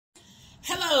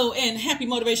Hello and happy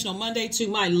Motivational Monday to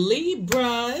my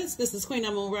Libras. This is Queen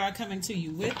Amun Ra coming to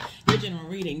you with your general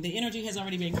reading. The energy has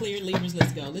already been cleared. Libras,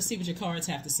 let's go. Let's see what your cards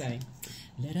have to say.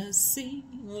 Let us see,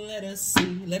 let us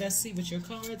see, let us see what your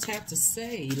cards have to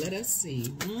say. Let us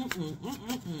see.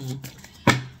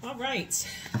 All right,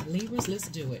 Libras, let's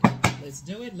do it. Let's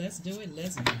do it, let's do it,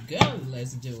 let's go.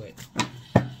 Let's do it.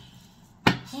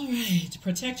 All right,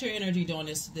 protect your energy during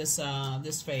this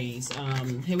phase.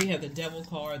 Here we have the Devil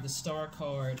card, the Star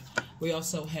card. We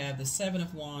also have the Seven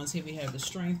of Wands. Here we have the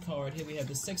Strength card. Here we have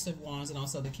the Six of Wands and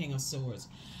also the King of Swords.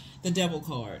 The Devil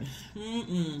card.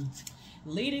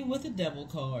 Leading with the Devil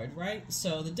card, right?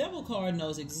 So the Devil card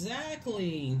knows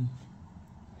exactly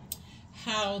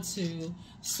how to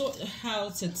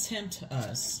tempt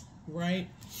us, right?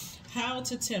 How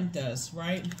to tempt us,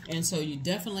 right? And so you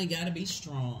definitely got to be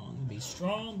strong. Be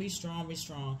strong, be strong, be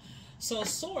strong. So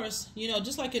source,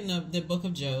 just like in the book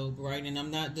of Job, right?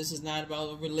 And this is not about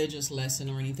a religious lesson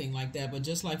or anything like that, but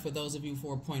just like for those of you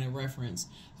for a point of reference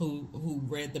who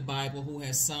read the Bible, who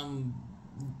has some,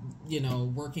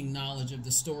 working knowledge of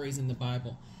the stories in the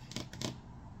Bible.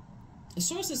 The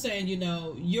source is saying,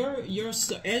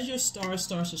 as your star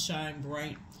starts to shine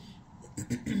bright,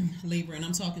 Libra, and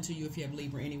I'm talking to you if you have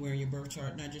Libra anywhere in your birth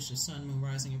chart, not just your sun, moon,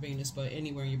 rising, and Venus, but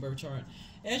anywhere in your birth chart.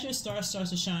 As your star starts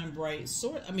to shine bright,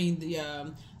 source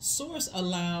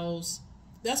allows.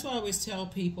 That's why I always tell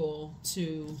people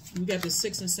we got the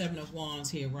Six and Seven of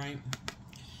Wands here, right?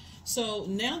 So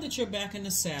now that you're back in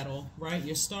the saddle, right?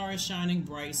 Your star is shining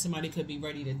bright. Somebody could be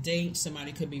ready to date.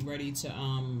 Somebody could be ready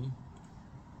to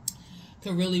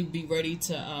could really be ready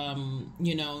to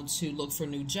to look for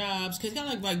new jobs, because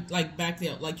kind of like back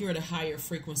there, like you're at a higher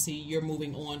frequency, you're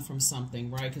moving on from something,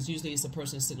 right? Because usually it's a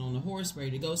person sitting on a horse ready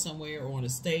to go somewhere, or on a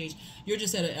stage. You're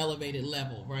just at an elevated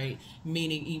level, right?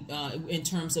 Meaning in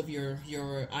terms of your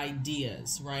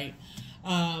ideas, right?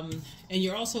 And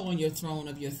you're also on your throne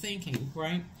of your thinking,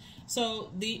 right?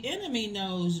 So the enemy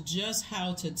knows just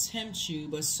how to tempt you,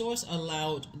 but Source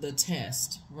allowed the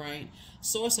test, right?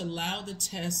 Source allowed the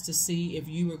test to see if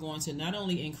you were going to not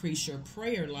only increase your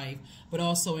prayer life, but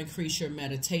also increase your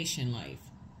meditation life,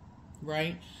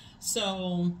 right?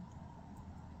 So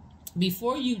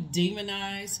before you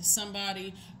demonize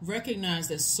somebody, recognize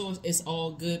that Source is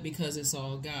all good because it's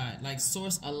all God. Like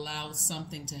Source allowed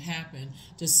something to happen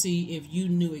to see if you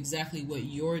knew exactly what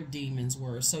your demons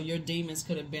were. So your demons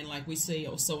could have been, like we see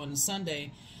also on the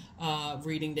Sunday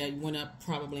reading that went up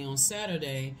probably on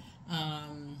Saturday. I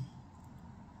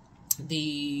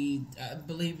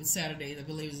believe it's Saturday. I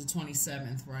believe it's the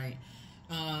 27th, right?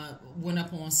 Went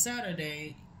up on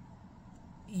Saturday.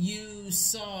 You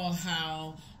saw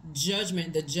how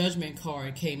the judgment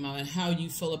card came out, and how you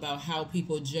feel about how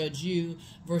people judge you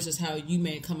versus how you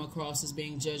may come across as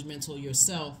being judgmental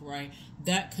yourself, right?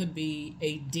 That could be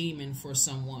a demon for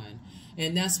someone.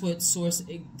 And that's what Source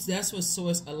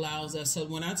allows us. So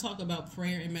when I talk about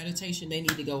prayer and meditation, they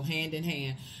need to go hand in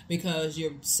hand, because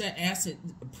you're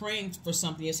praying for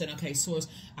something. You're saying, okay, Source,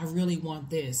 I really want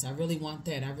this. I really want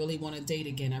that. I really want to date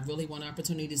again. I really want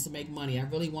opportunities to make money. I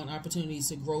really want opportunities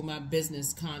to grow my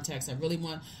business contacts. I really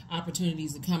want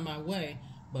opportunities to come my way.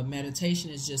 But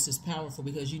meditation is just as powerful,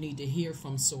 because you need to hear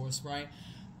from Source, right?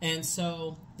 And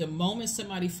so the moment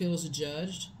somebody feels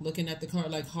judged, looking at the card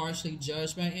like harshly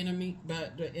judged by enemy,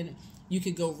 you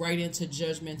could go right into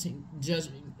judging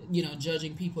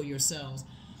people yourselves,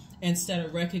 instead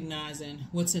of recognizing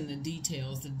what's in the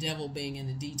details, the devil being in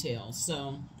the details.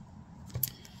 So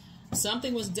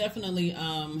something was definitely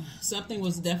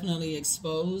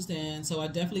exposed, and so I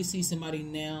definitely see somebody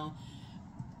now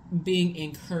being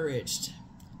encouraged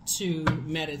to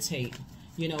meditate,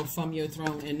 from your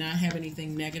throne, and not have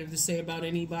anything negative to say about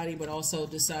anybody, but also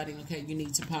deciding, okay, you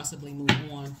need to possibly move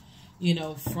on,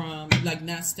 from, like,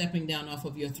 not stepping down off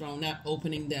of your throne, not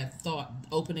opening that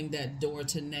door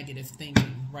to negative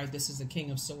thinking, right? This is the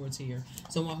King of Swords here.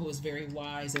 Someone who is very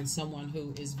wise, and someone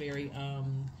who is very,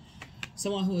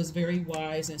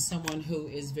 wise, and someone who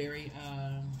is very,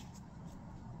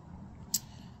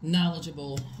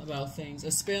 knowledgeable about things.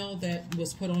 A spell that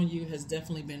was put on you has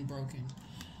definitely been broken.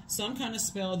 Some kind of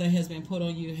spell that has been put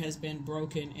on you has been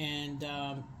broken, and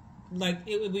like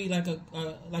it would be like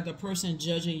a person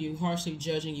judging you, harshly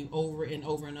judging you over and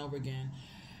over and over again.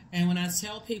 And when I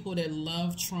tell people that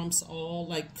love trumps all,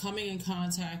 like coming in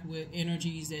contact with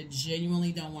energies that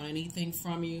genuinely don't want anything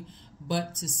from you,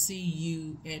 but to see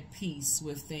you at peace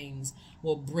with things,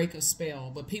 will break a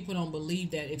spell. But people don't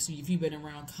believe that if you've been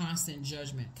around constant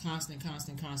judgment, constant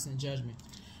judgment.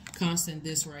 Constant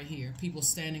this right here. People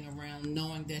standing around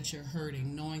knowing that you're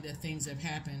hurting, knowing that things have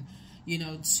happened, you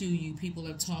know, to you. People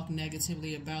have talked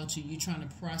negatively about you. You trying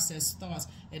to process thoughts,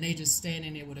 and they just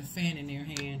standing there with a fan in their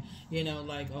hand, you know,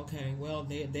 like, okay, well,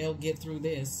 they'll get through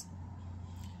this.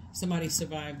 Somebody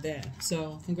survived that.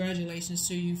 So congratulations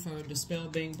to you for the spell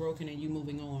being broken and you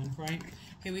moving on, right?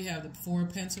 Here we have the Four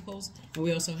of Pentacles, and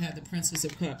we also have the Princess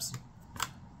of Cups.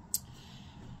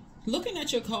 Looking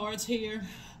at your cards here,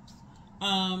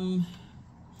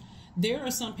 there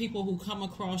are some people who come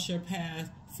across your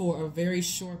path for a very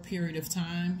short period of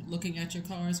time, looking at your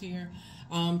cards here,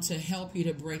 to help you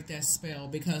to break that spell,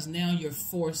 because now you're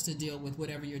forced to deal with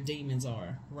whatever your demons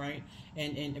are, right?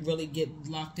 And really get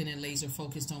locked in and laser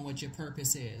focused on what your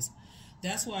purpose is.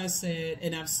 That's why I said,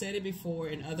 and I've said it before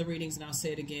in other readings, and I'll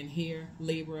say it again here,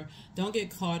 Libra, don't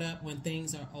get caught up when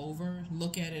things are over.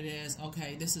 Look at it as,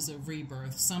 okay, this is a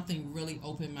rebirth. Something really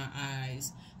opened my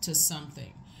eyes to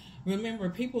something.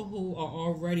 Remember, people who are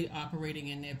already operating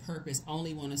in their purpose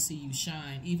only want to see you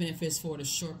shine, even if it's for the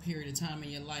short period of time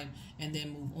in your life, and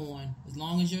then move on. As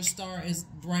long as your star is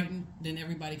brightened, then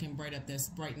everybody can brighten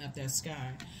up that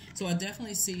sky. So I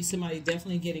definitely see somebody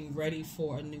definitely getting ready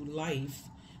for a new life,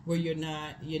 where you're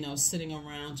not, you know, sitting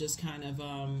around just kind of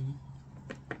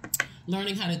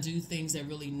learning how to do things that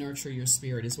really nurture your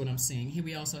spirit is what I'm seeing. Here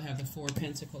we also have the Four of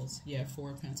Pentacles. Yeah, Four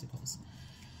of Pentacles.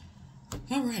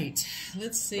 All right,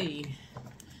 let's see.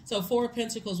 So Four of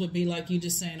Pentacles would be like you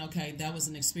just saying, okay, that was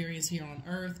an experience here on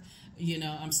earth. You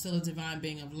know, I'm still a divine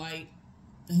being of light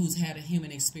who's had a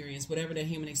human experience, whatever that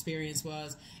human experience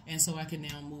was, and so I can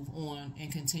now move on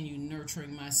and continue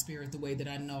nurturing my spirit the way that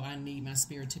I know I need my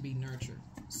spirit to be nurtured.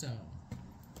 So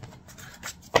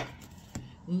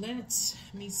let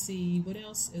me see what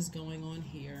else is going on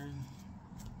here.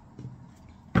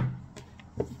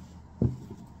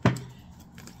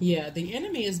 Yeah, the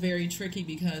enemy is very tricky,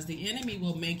 because the enemy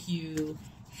will make you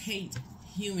hate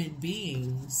human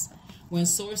beings when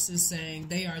Source is saying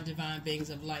they are divine beings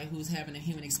of light who's having a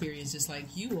human experience just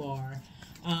like you are.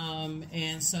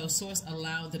 And so Source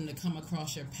allowed them to come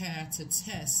across your path to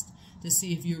test, to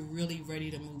see if you're really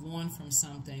ready to move on from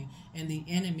something. And the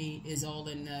enemy is all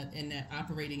in that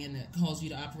operating in that, calls you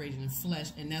to operate in the flesh,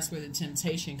 and that's where the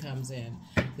temptation comes in.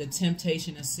 The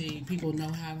temptation to see people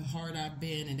know how hard I've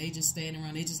been, and they just stand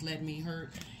around, they just let me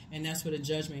hurt, and that's where the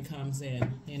judgment comes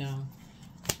in, you know.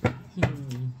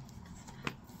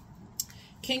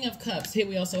 King of Cups. Here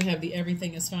we also have the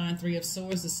Everything is Fine, Three of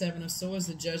Swords, the Seven of Swords,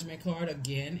 the Judgment card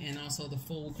again, and also the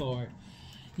Fool card.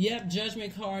 Yep,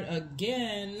 Judgment card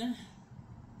again.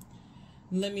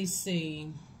 Let me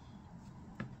see.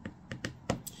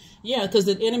 Yeah, because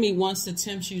the enemy wants to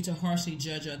tempt you to harshly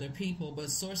judge other people,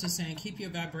 but Source is saying keep your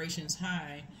vibrations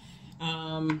high.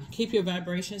 Keep your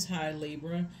vibrations high,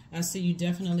 Libra. I see you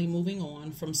definitely moving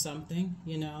on from something,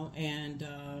 you know, and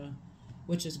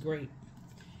which is great.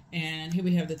 And here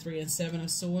we have the Three and Seven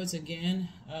of Swords again.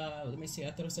 Let me see.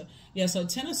 I thought so. Yeah, so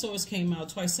Ten of Swords came out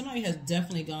twice. Somebody has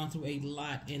definitely gone through a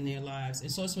lot in their lives. And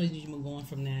so it's really you move on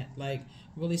from that. Like,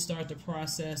 really start the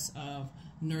process of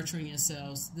nurturing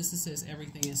yourselves. This says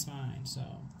everything is fine. So,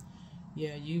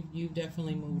 yeah, you've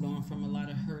definitely moved on from a lot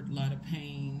of hurt, a lot of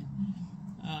pain.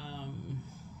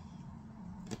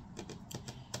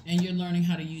 And you're learning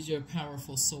how to use your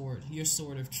powerful sword, your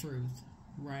sword of truth.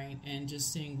 Right, and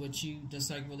just seeing what you,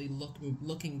 just like really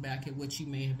looking back at what you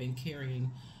may have been carrying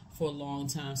for a long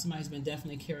time. Somebody's been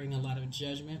definitely carrying a lot of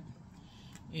judgment,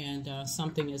 and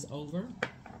something is over.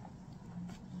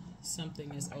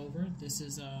 Something is over. This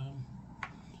is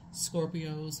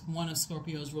Scorpio's, one of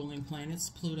Scorpio's ruling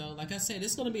planets, Pluto. Like I said,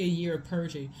 it's going to be a year of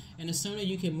purging, and the sooner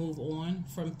you can move on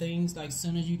from things, like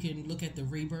sooner you can look at the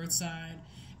rebirth side.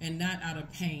 And not out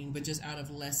of pain, but just out of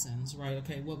lessons, right?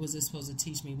 Okay, what was this supposed to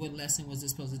teach me? What lesson was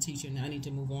this supposed to teach you? And I need to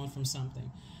move on from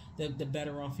something. The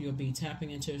better off you'll be,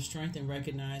 tapping into your strength and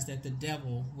recognize that the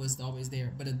devil was always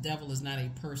there. But a devil is not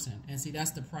a person. And see, that's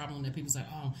the problem, that people say,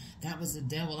 oh, that was the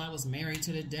devil. I was married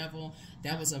to the devil.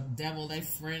 That was a devil. That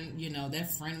friend, you know,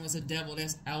 that friend was a devil.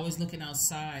 That's always looking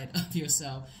outside of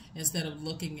yourself instead of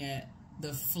looking at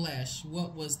the flesh.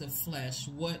 What was the flesh?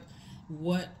 What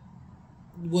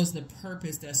was the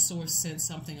purpose that Source sent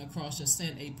something across, or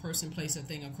sent a person, place, a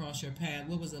thing across your path?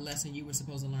 What was the lesson you were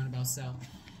supposed to learn about self?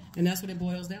 And that's what it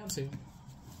boils down to.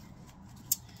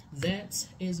 That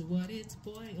is what it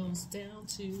boils down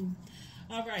to.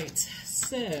 All right,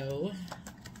 so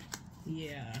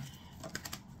yeah.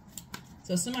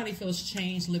 So somebody feels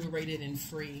changed, liberated, and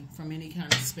free from any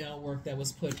kind of spell work that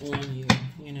was put on you,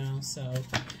 you know, so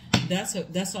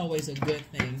that's always a good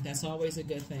thing. That's always a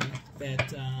good thing,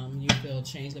 that you feel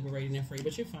changed, liberated, and free,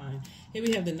 but you're fine. Here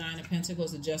we have the Nine of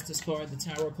Pentacles, the Justice card, the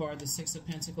Tower card, the Six of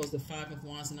Pentacles, the Five of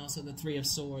Wands, and also the Three of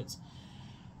Swords.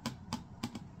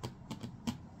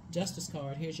 Justice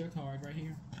card. Here's your card right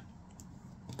here.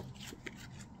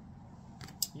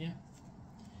 Yeah.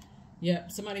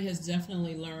 Yep, somebody has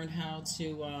definitely learned how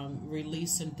to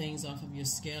release some things off of your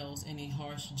scales, any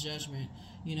harsh judgment,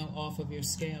 you know, off of your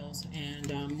scales, and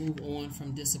move on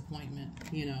from disappointment,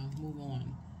 you know, move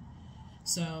on.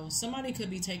 So somebody could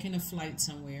be taking a flight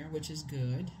somewhere, which is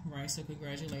good, right? So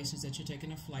congratulations that you're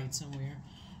taking a flight somewhere.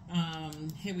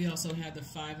 Here we also have the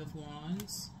Five of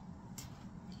Wands.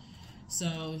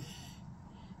 So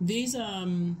these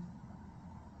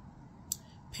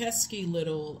pesky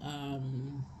little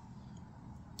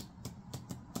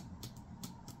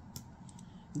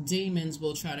demons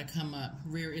will try to come up,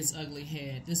 rear its ugly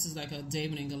head. This is like a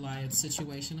David and Goliath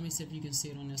situation. Let me see if you can see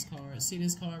it on this card. See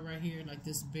this card right here, like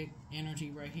this big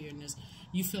energy right here, and this,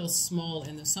 you feel small,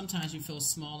 and sometimes you feel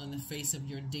small in the face of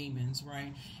your demons,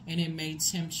 right? And it may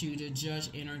tempt you to judge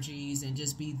energies and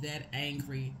just be that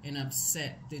angry and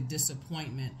upset, the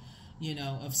disappointment, you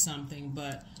know, of something.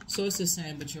 But so it's the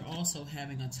same, but you're also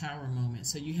having a tower moment.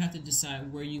 So you have to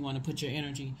decide where you want to put your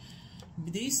energy.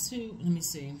 These two, let me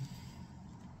see.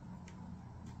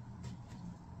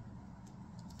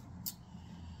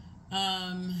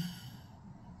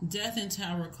 Death and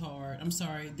Tower card. I'm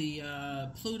sorry, the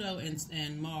Pluto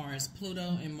and Mars.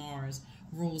 Pluto and Mars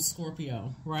rules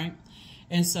Scorpio, right?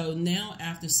 And so now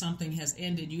after something has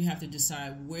ended, you have to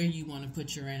decide where you want to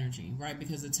put your energy, right?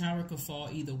 Because the Tower could fall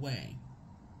either way,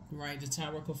 right? The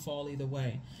Tower could fall either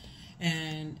way.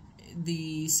 And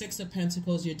the Six of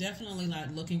Pentacles, you're definitely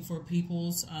not looking for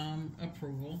people's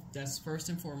approval. That's first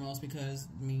and foremost, because,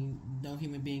 I mean, no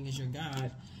human being is your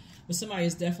God. But somebody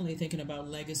is definitely thinking about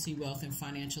legacy, wealth, and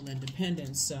financial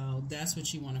independence. So that's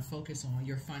what you want to focus on,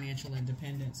 your financial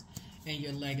independence and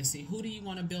your legacy. Who do you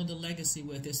want to build a legacy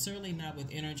with? It's certainly not with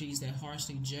energies that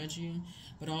harshly judge you,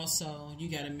 but also you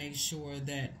got to make sure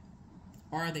that,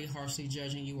 are they harshly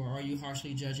judging you, or are you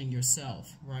harshly judging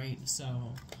yourself, right?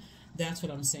 So that's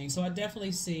what I'm saying. So I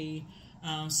definitely see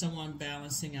someone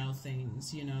balancing out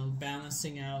things, you know,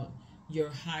 balancing out your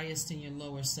highest and your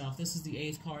lower self. This is the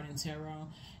 8th card in tarot.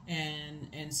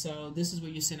 And so this is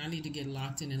what you're saying, I need to get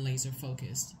locked in and laser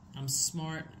focused. I'm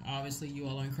smart. Obviously, you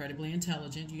all are incredibly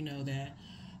intelligent. You know that.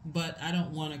 But I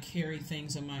don't want to carry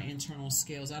things on my internal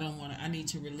scales. I need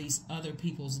to release other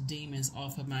people's demons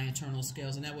off of my internal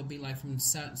scales. And that would be like from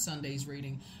Sunday's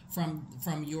reading, from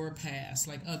your past.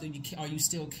 Like, are you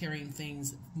still carrying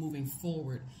things moving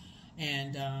forward?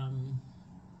 And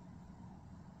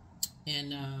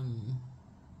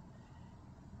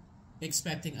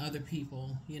expecting other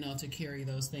people, you know, to carry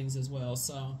those things as well.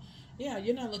 So, yeah,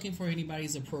 you're not looking for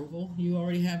anybody's approval. You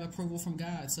already have approval from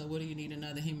God. So what do you need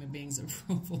another human being's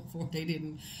approval for?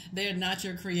 They're not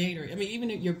your creator. I mean,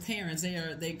 even your parents,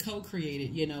 they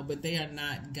co-created, you know, but they are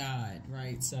not God,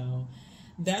 right? So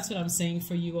that's what I'm saying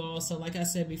for you all. So like I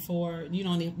said before, you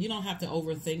don't have to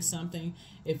overthink something.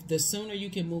 If the sooner you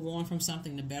can move on from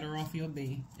something, the better off you'll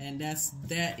be. And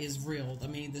that is real. I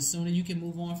mean, the sooner you can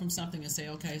move on from something and say,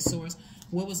 okay, source,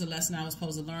 what was the lesson I was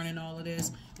supposed to learn in all of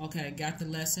this? Okay, got the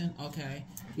lesson. Okay,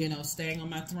 you know, staying on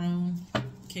my throne,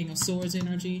 King of Swords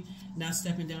energy, not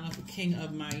stepping down off the King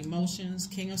of my emotions,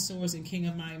 King of Swords and King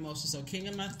of my emotions. So King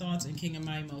of my thoughts and King of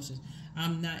my emotions.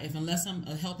 Unless I'm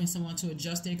helping someone to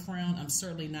adjust their crown, I'm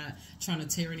certainly not trying to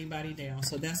tear anybody down.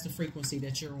 So that's the frequency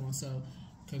that you're on. So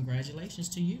congratulations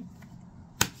to you.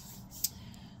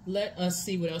 Let us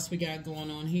see what else we got going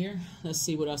on here. Let's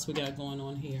see what else we got going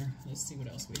on here. Let's see what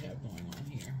else we have going on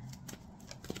here.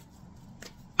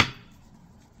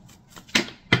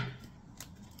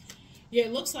 Yeah,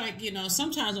 it looks like, you know,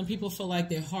 sometimes when people feel like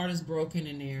their heart is broken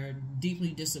and they're deeply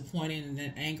disappointed and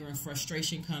that anger and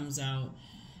frustration comes out,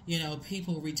 you know,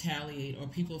 people retaliate, or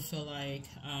people feel like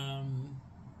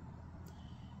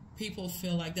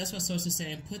that's what source is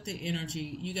saying. Put the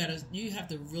energy, you have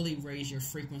to really raise your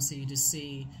frequency to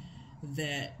see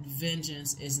that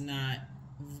vengeance is not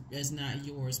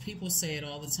yours. People say it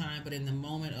all the time, but in the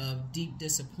moment of deep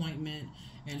disappointment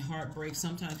and heartbreak,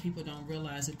 sometimes people don't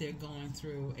realize that they're going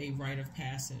through a rite of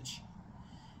passage.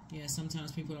 Yeah,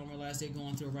 sometimes people don't realize they're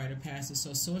going through a rite of passage.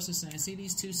 So source is saying, see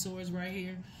these two swords right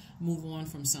here? Move on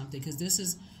from something. Because this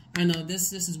is, I know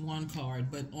this is one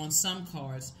card, but on some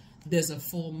cards, there's a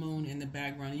full moon in the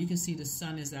background. You can see the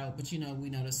sun is out, but you know, we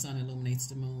know the sun illuminates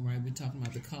the moon, right? We're talking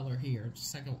about the color here.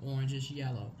 It's like an orangish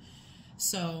yellow.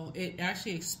 So it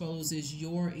actually exposes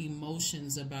your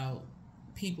emotions about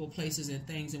people, places, and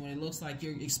things. And when it looks like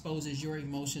it exposes your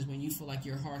emotions, when you feel like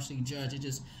you're harshly judged, it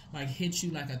just like hits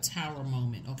you like a tower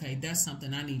moment. Okay, that's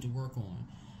something I need to work on.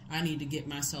 I need to get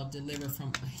myself delivered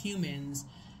from humans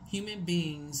human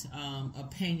beings'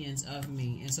 opinions of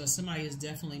me. And so somebody is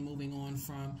definitely moving on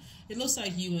from, it looks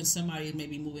like you and somebody may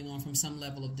be moving on from some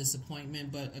level of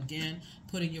disappointment. But again,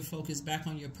 putting your focus back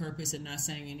on your purpose and not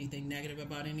saying anything negative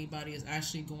about anybody is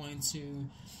actually going to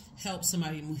help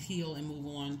somebody heal and move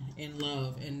on in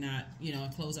love, and not,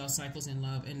 close out cycles in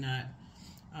love and not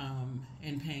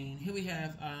in pain. Here we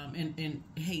have in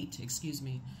hate,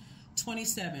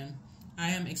 27.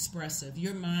 I am expressive.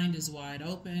 Your mind is wide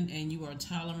open, and you are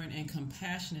tolerant and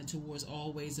compassionate towards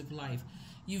all ways of life.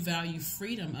 You value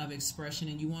freedom of expression,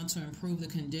 and you want to improve the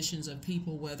conditions of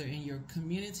people, whether in your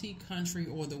community, country,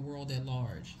 or the world at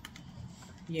large.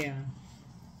 Yeah.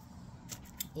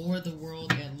 Or the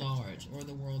world at large. Or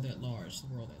the world at large. The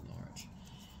world at large.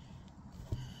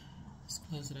 Let's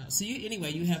close it out. So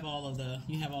you have all of the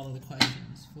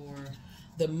questions for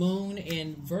the moon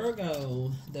in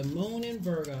Virgo. The moon in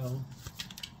Virgo.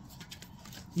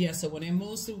 Yeah, so when it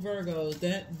moves through Virgo,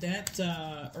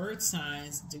 that earth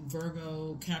signs,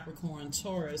 Virgo, Capricorn,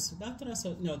 Taurus. I thought I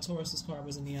saw, no, Taurus's card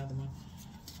was in the other one.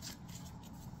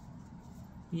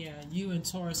 Yeah, you and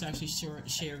Taurus actually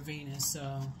share Venus.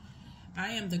 So I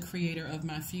am the creator of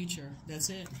my future. That's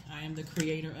it. I am the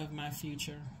creator of my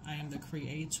future. I am the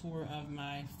creator of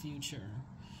my future.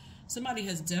 Somebody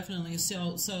has definitely,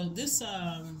 so this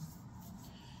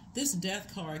this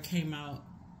death card came out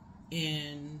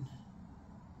in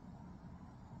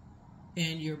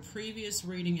your previous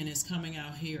reading, and it's coming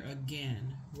out here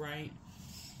again, right?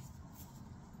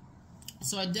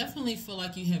 So I definitely feel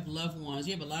like you have loved ones.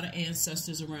 You have a lot of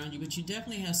ancestors around you, but you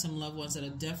definitely have some loved ones that are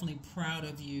definitely proud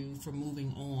of you for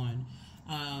moving on,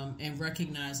 and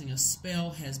recognizing a spell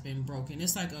has been broken.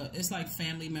 It's like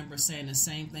family members saying the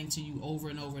same thing to you over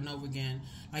and over and over again,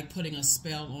 like putting a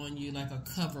spell on you, like a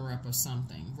cover up or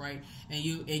something, right? And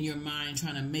you in your mind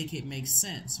trying to make it make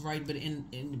sense, right? But in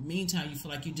the meantime, you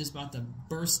feel like you're just about to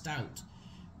burst out,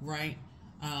 right?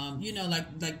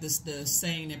 Like the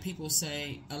saying that people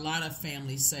say, a lot of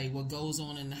families say, what goes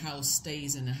on in the house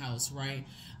stays in the house, right?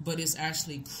 But it's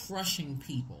actually crushing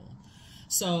people.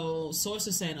 So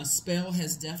sources saying a spell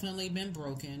has definitely been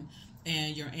broken,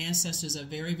 and your ancestors are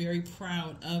very, very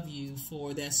proud of you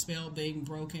for that spell being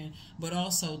broken, but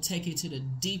also take it to the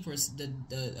deeper,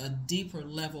 a deeper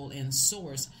level in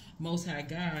source, Most High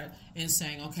God, and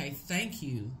saying, okay, thank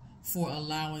you for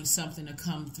allowing something to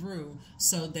come through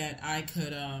so that I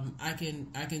could I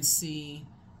can see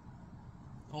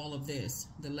all of this,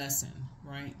 the lesson,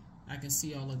 right? I can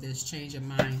see all of this, changing a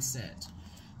mindset.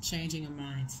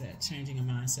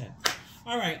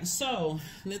 All right, so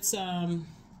let's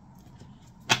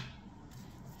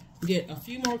get a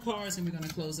few more cards and we're going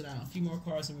to close it out.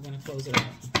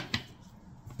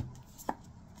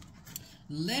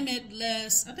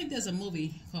 Limitless. I think there's a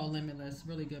movie called Limitless,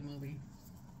 really good movie.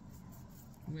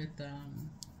 With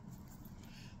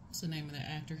what's the name of the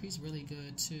actor? He's really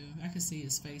good too. I can see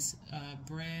his face.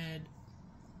 Brad.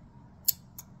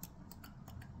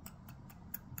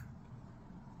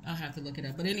 I'll have to look it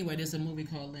up. But anyway, there's a movie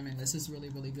called Limitless. It's really,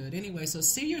 really good. Anyway, so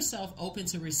see yourself open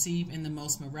to receive in the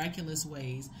most miraculous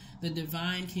ways. The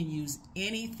divine can use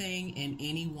anything and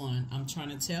anyone. I'm trying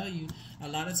to tell you, a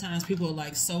lot of times people are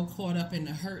like so caught up in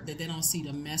the hurt that they don't see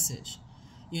the message.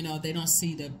 They don't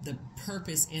see the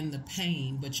purpose in the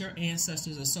pain. But your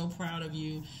ancestors are so proud of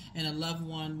you, and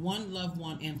one loved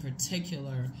one in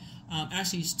particular,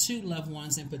 actually it's two loved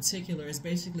ones in particular, is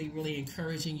basically really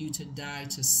encouraging you to die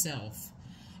to self.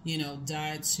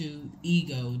 Die to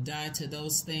ego, die to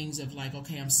those things of like,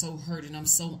 okay, I'm so hurt and I'm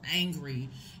so angry.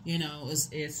 Yeah,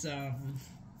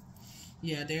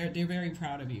 they're very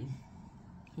proud of you.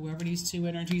 Whoever these two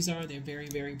energies are, they're very,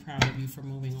 very proud of you for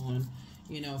moving on,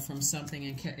 from something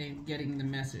and getting the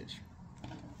message.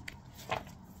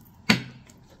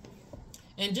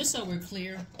 And just so we're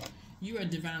clear, you are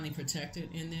divinely protected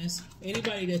in this.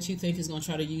 Anybody that you think is going to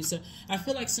try to use it, I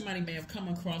feel like somebody may have come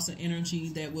across an energy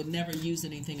that would never use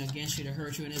anything against you to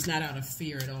hurt you, and it's not out of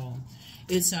fear at all.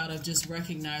 It's out of just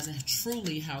recognizing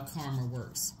truly how karma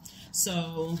works.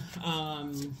 So,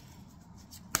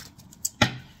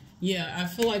 yeah, I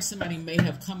feel like somebody may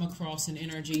have come across an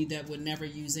energy that would never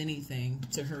use anything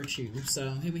to hurt you.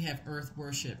 So here we have earth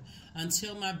worship.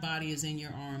 Until my body is in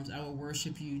your arms, I will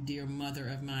worship you, dear mother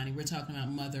of mine. And we're talking about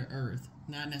Mother Earth,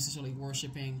 not necessarily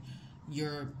worshiping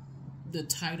the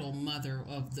title mother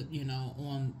of the,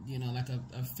 like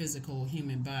a physical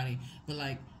human body, but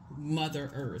like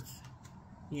Mother Earth,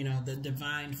 the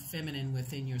divine feminine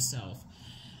within yourself.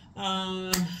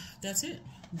 That's it.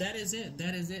 That is it,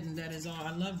 and that is all.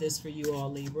 I love this for you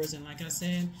all, Libras. And like I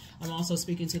said, I'm also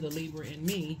speaking to the Libra in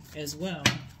me as well.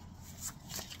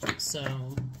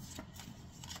 So,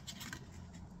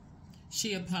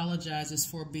 She apologizes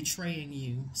for betraying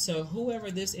you. So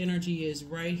whoever this energy is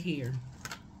right here,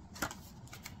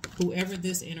 whoever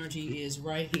this energy is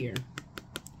right here,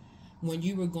 when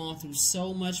you were going through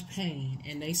so much pain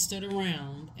and they stood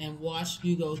around and watched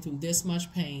you go through this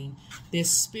much pain, this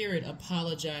spirit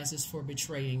apologizes for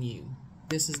betraying you.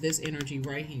 This is this energy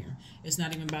right here. It's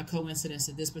not even by coincidence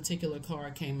that this particular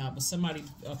card came out, but somebody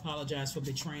apologized for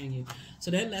betraying you. So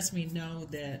that lets me know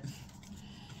that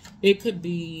it could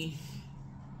be,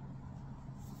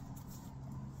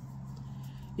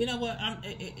 you know what,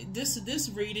 this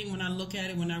reading, when I look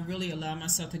at it, when I really allow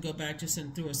myself to go back just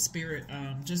through a spirit,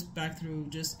 just back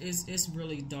through, it's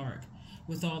really dark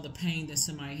with all the pain that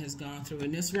somebody has gone through.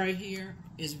 And this right here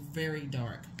is very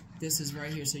dark. This is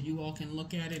right here, so you all can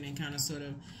look at it and kind of sort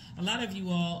of, a lot of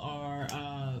you all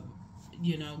are,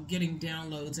 you know, getting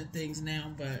downloads and things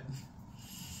now, but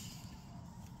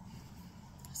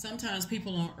sometimes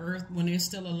people on earth, when they're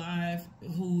still alive,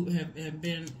 who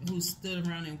who stood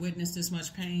around and witnessed this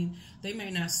much pain, they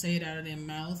may not say it out of their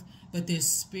mouth, but their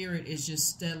spirit is just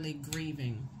steadily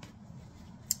grieving.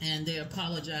 And they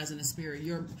apologize in the spirit.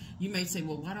 You may say,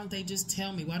 well, why don't they just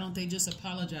tell me? Why don't they just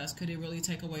apologize? Could it really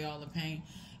take away all the pain?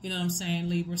 You know what I'm saying,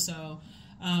 Libra? So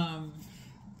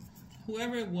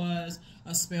whoever it was,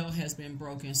 a spell has been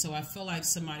broken. So I feel like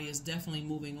somebody is definitely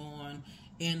moving on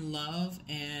in love,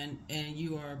 and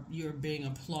you're being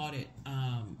applauded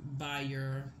by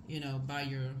your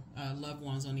loved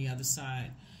ones on the other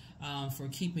side for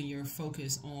keeping your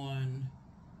focus on,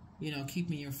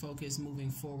 keeping your focus moving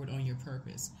forward on your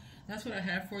purpose. That's what I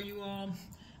have for you all.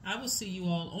 I will see you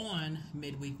all on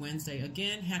Midweek Wednesday.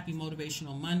 Again, happy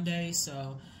Motivational Monday.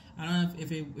 So I don't know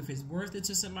if it's worth it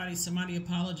to somebody. Somebody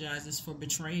apologizes for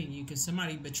betraying you, because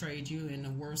somebody betrayed you in the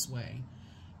worst way.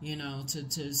 You know,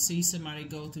 to see somebody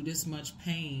go through this much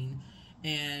pain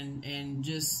and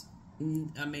just,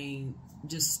 I mean,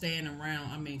 just staying around.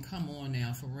 I mean, come on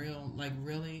now, for real. Like,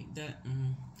 really? That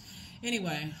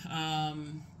Anyway,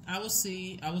 I will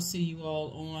see you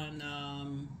all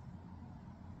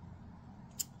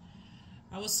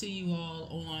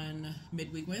on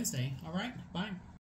Midweek Wednesday. All right, bye.